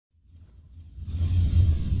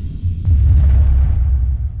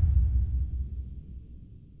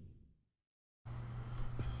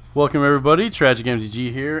Welcome everybody, Tragic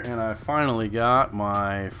MTG here, and I finally got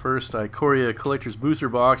my first Ikoria Collector's Booster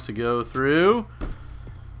box to go through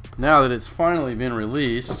now that it's finally been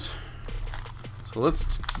released. So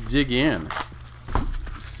let's dig in,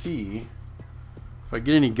 see if I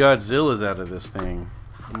get any Godzillas out of this thing,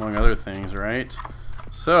 among other things, right?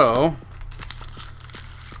 So,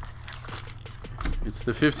 it's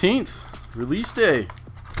the 15th, release day,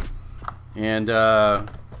 and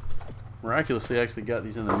miraculously, I actually got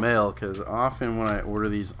these in the mail because often when I order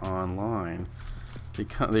these online,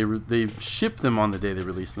 they ship them on the day they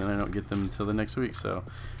release, and then I don't get them until the next week. So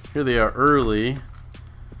here they are early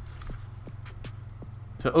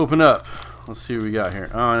to open up. Let's see what we got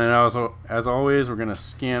here. Oh, and as always, we're gonna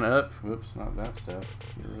scan up. Whoops, not that stuff.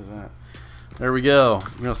 Get rid of that. There we go.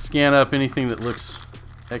 We're gonna scan up anything that looks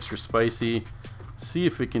extra spicy. See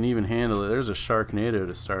if it can even handle it. There's a Sharknado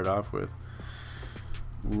to start off with.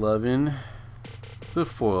 Loving the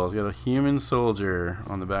foils. Got a human soldier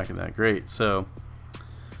on the back of that. Great. So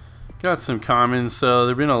got some commons. So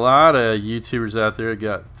there've been a lot of YouTubers out there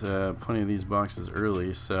got plenty of these boxes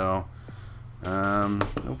early. So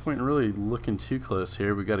no point in really looking too close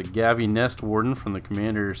here. We got a Gavi Nest Warden from the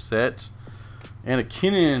Commander set, and a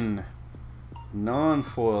Kinnan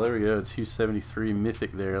non-foil. There we go. 273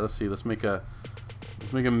 Mythic there. Let's see. Let's make a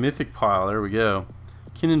Mythic pile. There we go.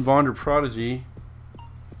 Kinnan Bonder Prodigy.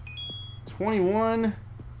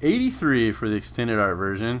 2183 for the extended art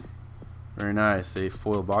version. Very nice. A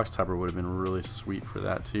foil box topper would have been really sweet for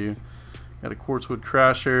that too. Got a Quartzwood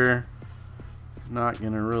Crasher. Not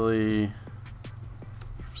gonna really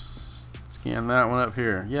scan that one up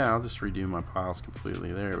here. Yeah, I'll just redo my piles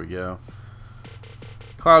completely. There we go.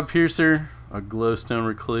 Cloud Piercer, a Glowstone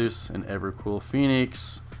Recluse, an Evercool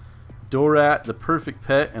Phoenix, Dorat, the Perfect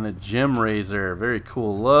Pet, and a Gem Razor. Very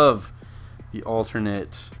cool. Love the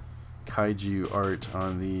alternate kaiju art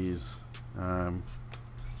on these. I'm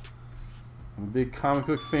a big comic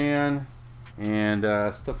book fan, and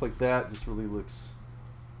stuff like that just really looks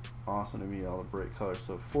awesome to me, all the bright colors.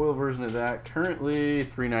 So foil version of that, currently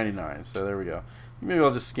 $3.99. So there we go. Maybe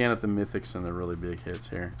I'll just scan up the mythics and the really big hits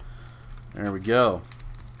here. There we go.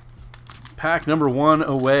 Pack number 1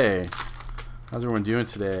 away. How's everyone doing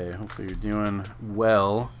today? Hopefully you're doing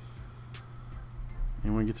well.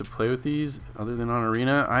 Anyone get to play with these other than on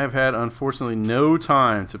Arena? I have had, unfortunately, no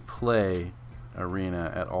time to play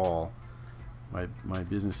Arena at all. My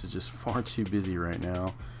business is just far too busy right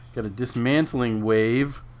now. Got a Dismantling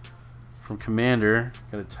Wave from Commander.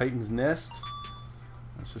 Got a Titan's Nest.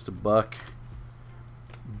 That's just a buck.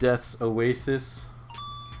 Death's Oasis.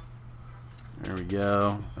 There we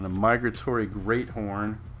go. And a Migratory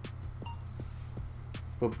Greathorn.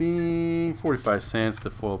 But being 45 cents,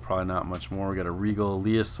 the foil probably not much more. We got a Regal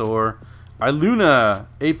Leosaur. Iluna,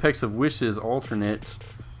 Apex of Wishes alternate.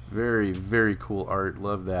 Very, very cool art.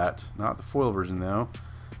 Love that. Not the foil version though.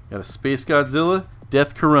 Got a Space Godzilla.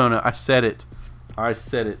 Death Corona. I said it. I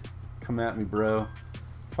said it. Come at me, bro.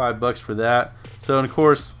 $5 for that. So, and of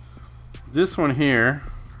course, this one here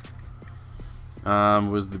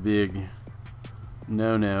was the big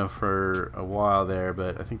no-no for a while there,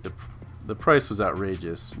 but I think the price was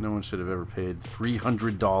outrageous. No one should have ever paid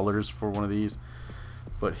 $300 for one of these.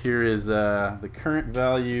 But here is the current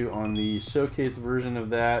value on the showcase version of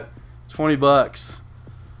that. $20.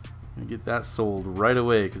 And get that sold right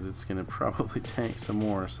away because it's going to probably tank some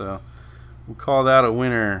more. So we'll call that a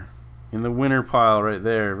winner in the winner pile right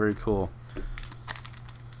there. Very cool.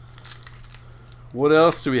 What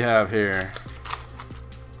else do we have here?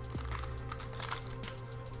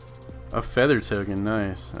 A feather token,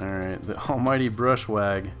 nice. Alright, the Almighty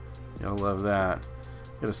Brushwag. You'll love that.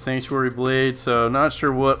 Got a Sanctuary Blade, so not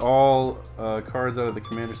sure what all cards out of the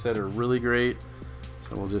Commander set are really great.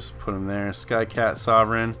 So we'll just put them there. Skycat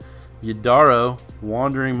Sovereign. Yidaro,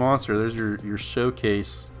 Wandering Monster. There's your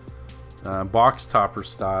showcase box topper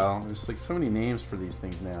style. There's like so many names for these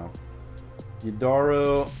things now.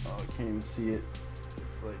 Yidaro, oh, I can't even see it.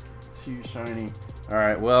 It's like too shiny.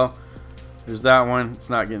 Alright, well, there's that one. It's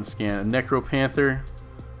not getting scanned. A Necropanther.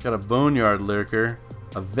 Got a Boneyard Lurker.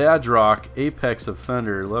 A Vadrock. Apex of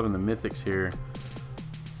Thunder. Loving the mythics here.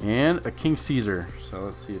 And a King Caesar. So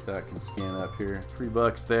let's see if that can scan up here.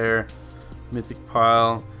 $3 there. Mythic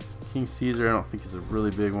pile. King Caesar. I don't think is a really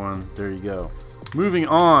big one. There you go. Moving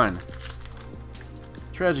on.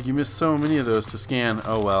 Tragic, you missed so many of those to scan.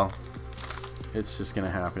 Oh well. It's just going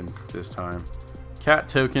to happen this time. Cat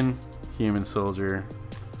token. Human soldier.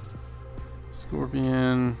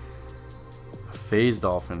 Scorpion, a Phase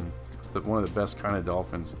Dolphin, one of the best kind of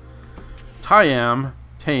dolphins. Tayam,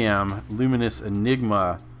 Luminous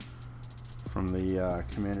Enigma from the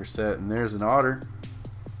Commander set, and there's an otter.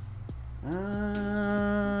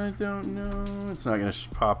 I don't know. It's not going to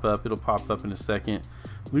pop up. It'll pop up in a second.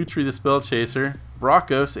 Lutri the Spell Chaser.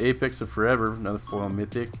 Brockos, Apex of Forever. Another foil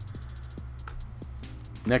mythic.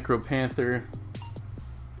 Necropanther.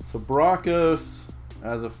 So Brockos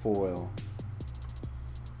as a foil.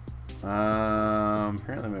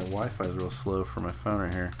 Apparently my Wi-Fi is real slow for my phone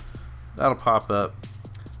right here. That'll pop up.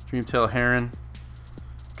 Dreamtail Heron.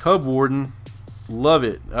 Cub Warden. Love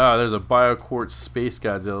it. Oh, there's a BioQuartz Space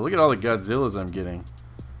Godzilla. Look at all the Godzillas I'm getting.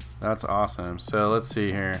 That's awesome. So let's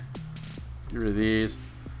see here. Get rid of these.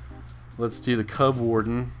 Let's do the Cub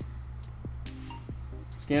Warden.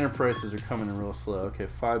 Scanner prices are coming in real slow. Okay,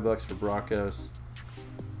 $5 for Brockos.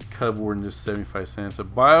 Cub Warden just 75 cents. A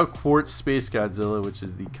BioQuartz Space Godzilla, which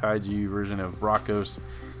is the kaiju version of Brockos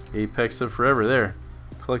Apex of Forever. There.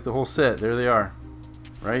 Collect the whole set. There they are.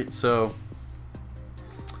 Right? So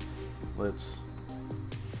let's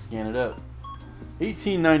scan it up.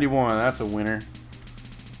 $18.91. That's a winner.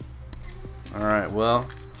 Alright, well,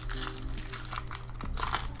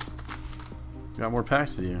 got more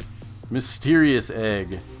packs to do. Mysterious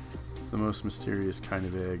Egg. It's the most mysterious kind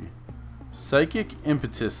of egg. Psychic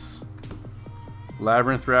Impetus.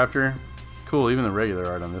 Labyrinth Raptor. Cool, even the regular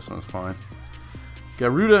art on this one's fine.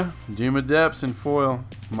 Garuda. Doom Adepts in foil.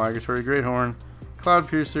 Migratory Greathorn. Cloud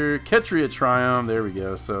Piercer. Ketria Triumph. There we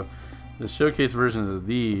go. So the showcase versions of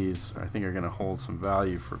these I think are going to hold some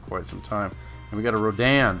value for quite some time. And we got a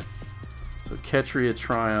Rodan. So Ketria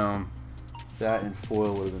Triumph. That in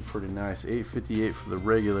foil would have been pretty nice. $8.58 for the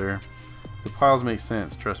regular. The piles make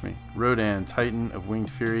sense, trust me. Rodan, Titan of Winged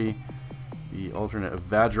Fury. The alternate of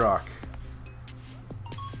Vadrock.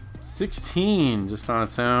 16 just on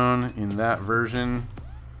its own in that version.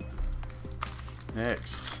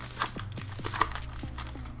 Next.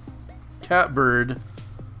 Catbird.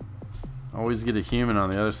 Always get a human on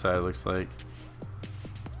the other side, it looks like.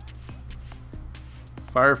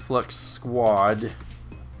 Fireflux Squad.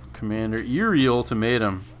 Commander. Eerie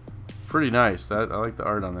Ultimatum. Pretty nice. I like the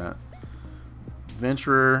art on that.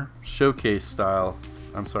 Venturer Showcase style.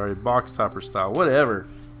 I'm sorry, Box Topper style. Whatever.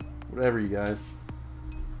 Whatever, you guys.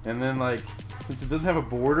 And then, like, since it doesn't have a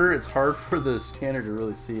border, it's hard for the scanner to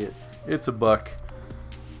really see it. It's a buck.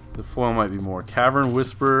 The foil might be more. Cavern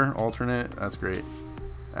Whisperer alternate. That's great.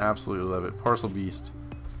 Absolutely love it. Parcel Beast.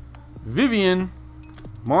 Vivian.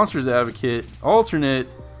 Monsters Advocate.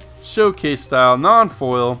 Alternate. Showcase style.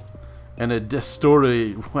 Non-foil. And a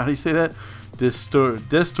Destori. How do you say that?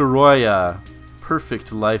 Destoroya.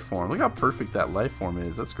 Perfect life form. Look how perfect that life form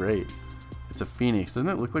is. That's great. It's a phoenix. Doesn't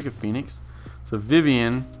it look like a phoenix? So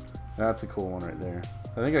Vivian. That's a cool one right there.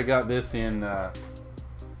 I think I got this in... no,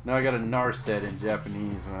 I got a Narset in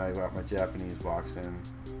Japanese when I got my Japanese box in.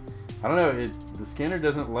 I don't know. The scanner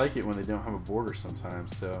doesn't like it when they don't have a border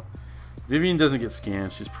sometimes. So Vivian doesn't get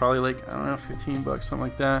scanned. She's probably like, I don't know, 15 bucks, something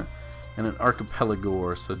like that. And an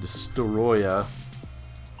Archipelagore. So Destoroya.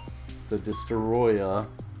 The Destoroya.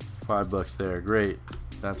 $5 there. Great.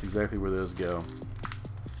 That's exactly where those go.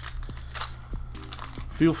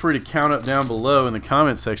 Feel free to count up down below in the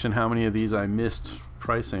comment section how many of these I missed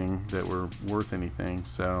pricing that were worth anything.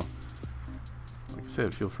 So, like I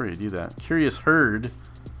said, feel free to do that. Curious Herd.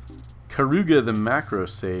 Karuga the Macro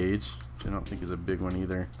Sage, which I don't think is a big one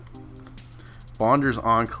either. Bonder's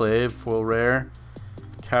Enclave, foil rare.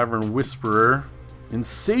 Cavern Whisperer.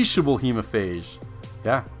 Insatiable Hemophage.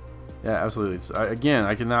 Yeah. Yeah, absolutely. Again,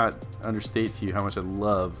 I cannot understate to you how much I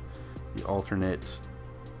love the alternate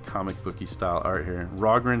comic booky style art here.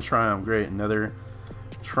 Rogren Triumph, great. Another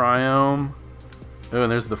Triumph. Oh,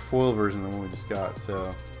 and there's the foil version of the one we just got.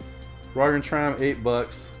 So, Rogren Triumph,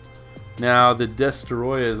 $8. Now the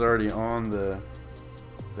Destoroya is already on the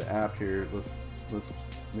app here. Let's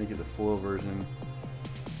make it the foil version.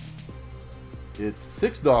 It's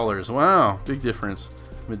 $6. Wow, big difference.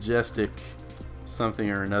 Majestic something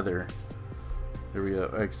or another. There we go.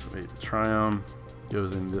 Wait, Triumph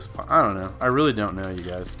goes in this pot. I don't know. I really don't know, you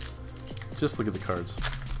guys. Just look at the cards.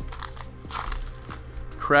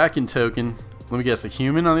 Kraken token. Let me guess, a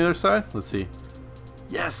human on the other side? Let's see.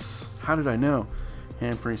 Yes! How did I know?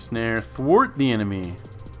 Hampering Snare. Thwart the enemy.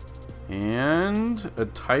 And a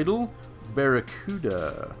title.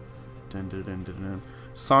 Barracuda. Dun, dun, dun, dun, dun.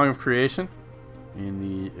 Song of Creation in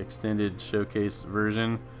the extended showcase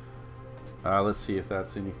version. Let's see if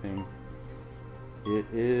that's anything. It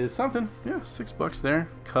is something. Yeah, $6 there.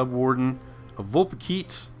 Cub Warden. A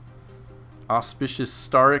Vulpikeet. Auspicious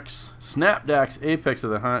Starix. Snapdax Apex of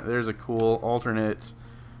the Hunt. There's a cool alternate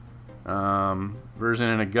version.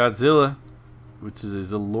 And a Godzilla, which is a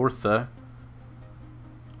Zilortha.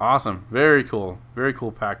 Awesome. Very cool. Very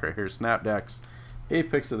cool pack right here. Snapdax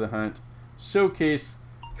Apex of the Hunt. Showcase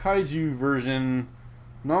Kaiju version,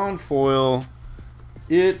 non-foil.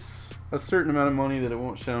 It's a certain amount of money that it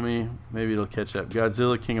won't show me. Maybe it'll catch up.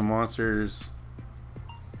 Godzilla, King of Monsters.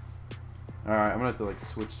 Alright, I'm gonna have to like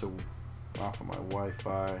switch to off of my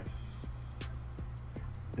Wi-Fi.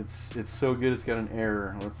 It's so good it's got an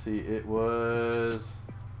error. Let's see, it was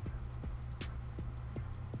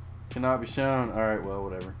cannot be shown. Alright, well,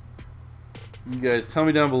 whatever. You guys tell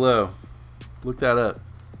me down below. Look that up.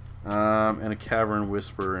 And a Cavern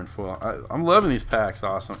Whisperer in foil. I'm loving these packs.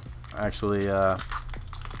 Awesome. Actually,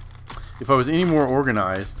 if I was any more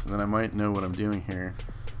organized, then I might know what I'm doing here.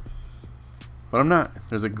 But I'm not.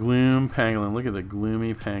 There's a Gloom Pangolin. Look at the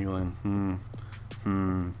gloomy pangolin.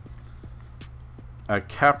 A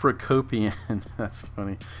Capricopian. That's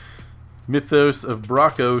funny. Mythos of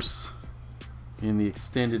Brachos in the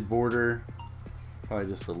extended border. Probably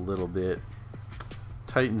just a little bit.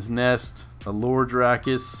 Titan's Nest. A Lord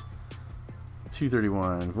Dracus.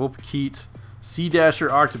 231. Vulpikeet. Sea Dasher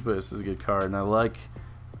Octopus is a good card, and I like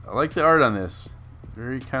the art on this.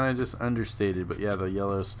 Very kind of just understated, but yeah, the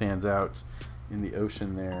yellow stands out in the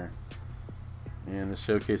ocean there. And the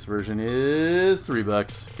showcase version is $3.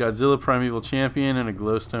 Godzilla Primeval Champion and a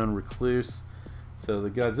Glowstone Recluse. So the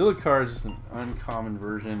Godzilla card is just an uncommon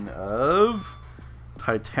version of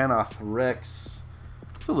Titanoth Rex.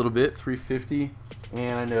 It's a little bit, $350.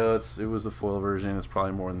 And I know it was the foil version. It's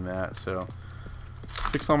probably more than that. So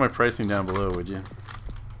fix all my pricing down below, would you?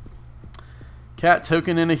 Cat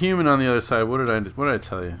token and a human on the other side. What did I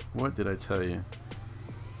tell you? What did I tell you?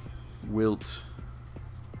 Wilt.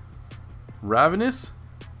 Ravenous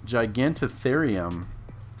Gigantotherium.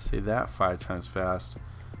 Say that 5 times fast.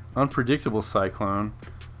 Unpredictable Cyclone.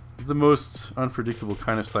 It's the most unpredictable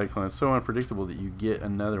kind of cyclone. It's so unpredictable that you get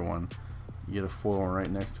another one. You get a foil one right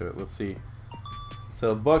next to it. Let's see.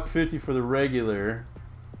 So $1.50 for the regular,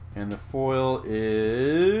 and the foil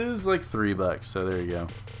is like $3. So there you go.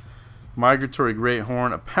 Migratory Great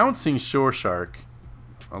Horn, a Pouncing Shore Shark.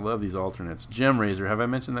 I love these alternates. Gem Razor. Have I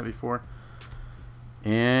mentioned that before?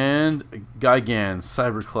 And a Gigan,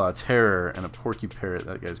 Cyberclaw, Terror, and a Porky Parrot.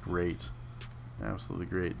 That guy's great. Absolutely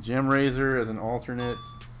great. Gem Razor as an alternate.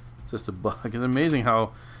 It's just a bug. It's amazing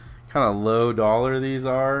how kind of low dollar these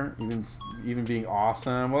are, even being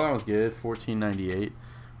awesome. Well, that was good. $14.98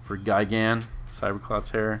 for Gigan, Cyberclaw,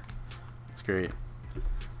 Terror. It's great.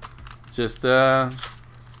 Just you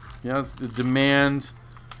know, the demand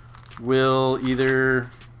will either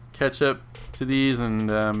catch up to these and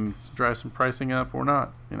drive some pricing up or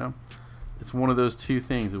not. You know, it's one of those two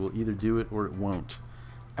things. It will either do it or it won't.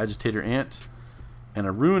 Agitator Ant and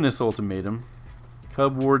a Ruinous Ultimatum,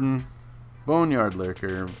 Cub Warden, Boneyard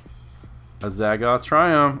Lurker, a Zagoth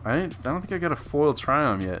Triumph. I don't think I got a foil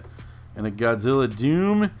Triumph yet, and a Godzilla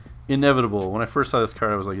Doom Inevitable. When I first saw this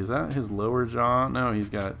card, I was like, is that his lower jaw? No,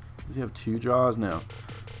 does he have 2 jaws? No,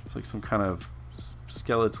 it's like some kind of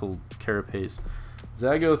skeletal carapace.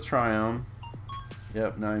 Zagoth Triumph.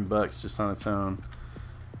 Yep, $9 just on its own.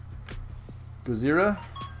 Gozira,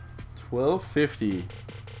 $12.50.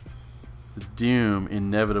 The Doom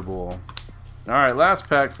Inevitable. Alright, last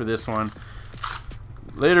pack for this one.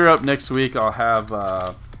 Later up next week, I'll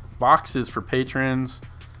have boxes for patrons.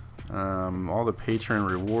 All the patron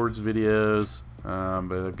rewards videos.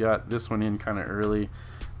 But I've got this one in kind of early.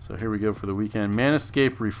 So here we go for the weekend.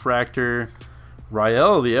 Manescape Refractor.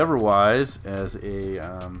 Rael the Everwise as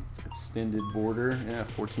a extended border. Yeah,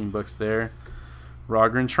 $14 there.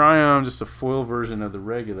 Rogren Triumph, just a foil version of the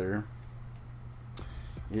regular.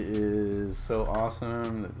 It is so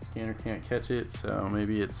awesome that the scanner can't catch it, so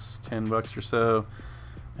maybe it's $10 or so.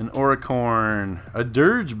 An Auricorn, a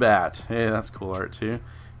Dirge Bat. Hey, that's cool art too.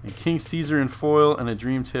 And King Caesar in foil and a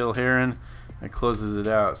Dreamtail Heron. That closes it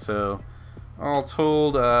out. So all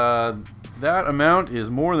told, that amount is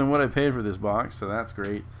more than what I paid for this box, so that's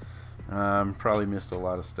great. Probably missed a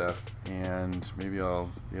lot of stuff, and maybe I'll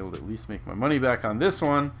be able to at least make my money back on this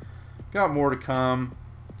one. Got more to come.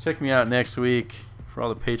 Check me out next week for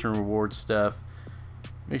all the patron rewards stuff.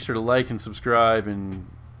 Make sure to like and subscribe and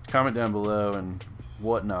comment down below and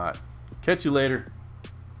whatnot. Catch you later.